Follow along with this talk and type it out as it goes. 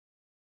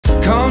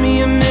Call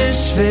me a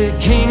misfit,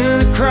 king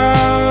of the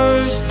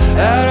crows,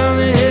 out on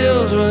the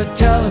hills with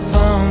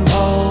telephone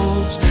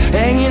poles,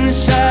 hang in the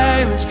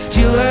silence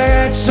till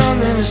I got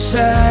something to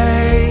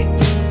say.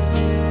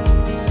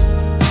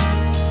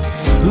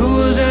 Who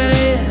was I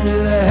then?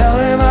 Who the hell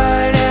am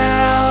I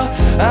now?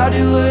 I'll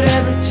do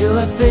whatever till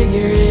I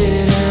figure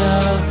it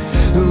out.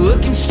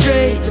 Looking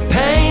straight, the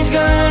pain's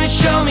gonna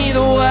show me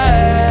the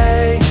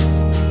way.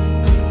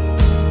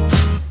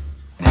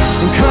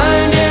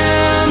 Climb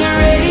down the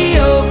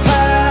radio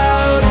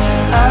cloud,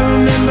 I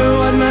remember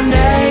what my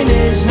name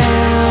is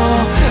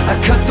now. I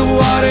cut the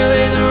water,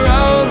 lay the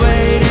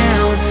roadway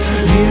down.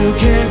 You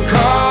can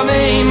call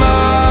me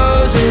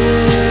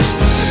Moses.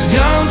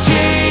 Don't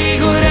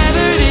take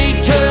whatever they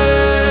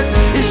took,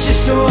 it's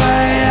just the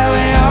way that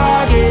we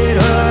all get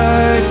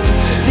hurt.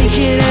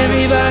 Thinking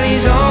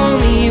everybody's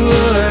only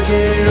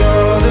looking at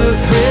all the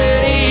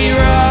pretty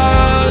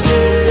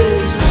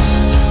roses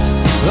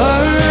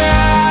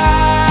around,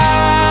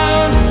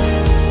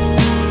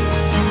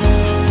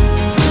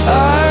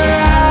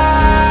 around.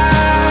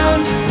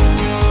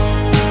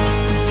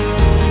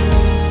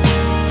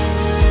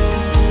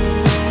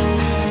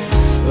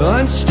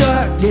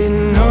 Unstuck,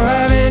 didn't know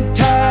I've been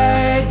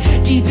tied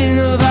deep in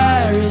the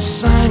virus,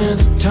 sign of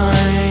the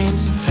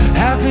times.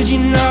 How could you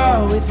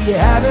know if you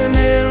haven't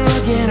been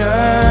looking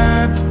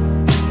up?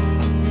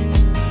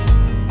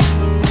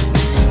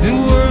 The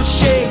world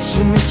shakes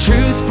when the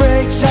truth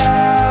breaks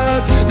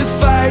out. The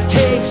fire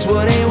takes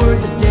what ain't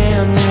worth a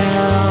damn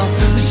now.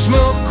 The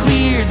smoke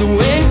cleared, the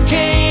wind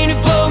came to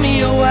blow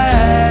me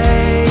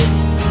away.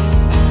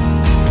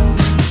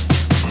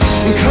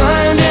 And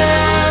climb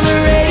down the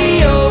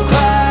radio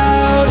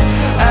cloud,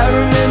 I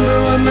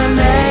remember what my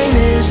name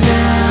is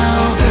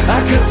now.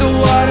 I cut the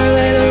water,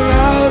 lay the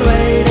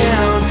roadway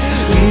down.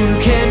 You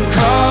can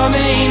call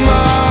me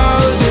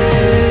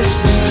Moses.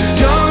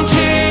 Don't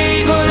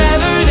take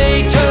whatever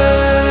they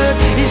took,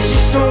 it's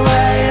just the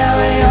way that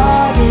we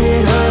all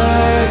get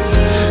hurt.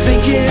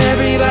 Thinking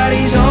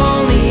everybody's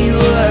only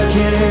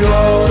looking at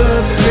all the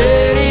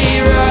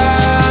pretty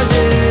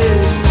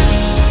roses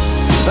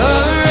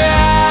around,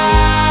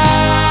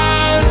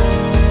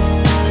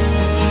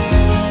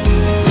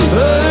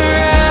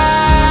 around.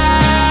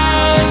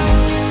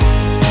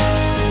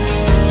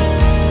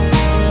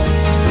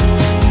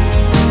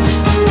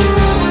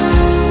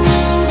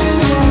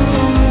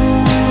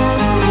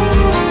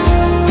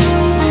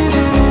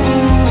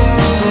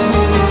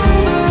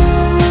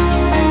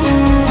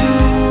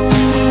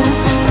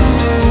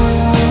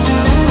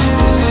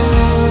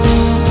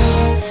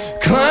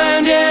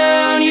 Climb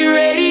down your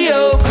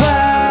radio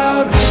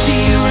cloud, do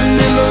you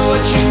remember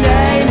what your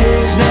name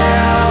is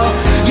now?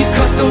 You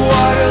cut the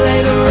water,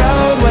 lay the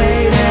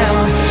roadway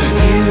down.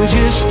 You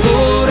just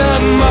pulled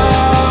up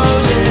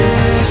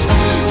Moses.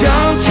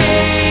 Don't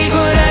take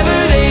whatever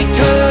they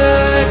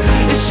took,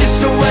 it's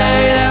just the way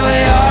that we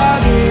all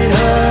get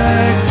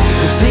hurt.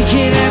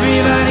 Thinking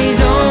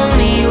everybody's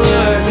only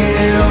looking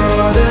at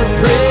all the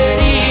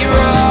pretty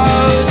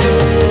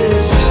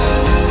roses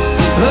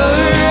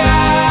around,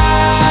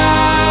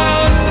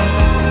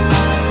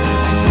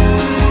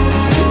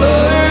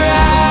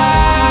 around.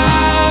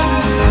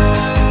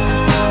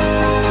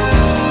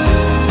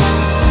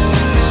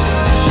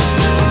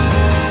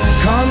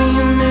 Call me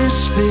a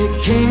misfit,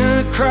 king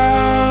of the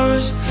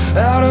crows,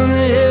 out on the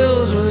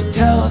hills with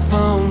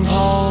telephone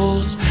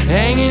poles,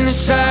 hang in the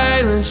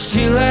silence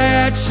till I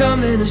had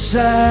something to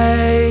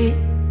say.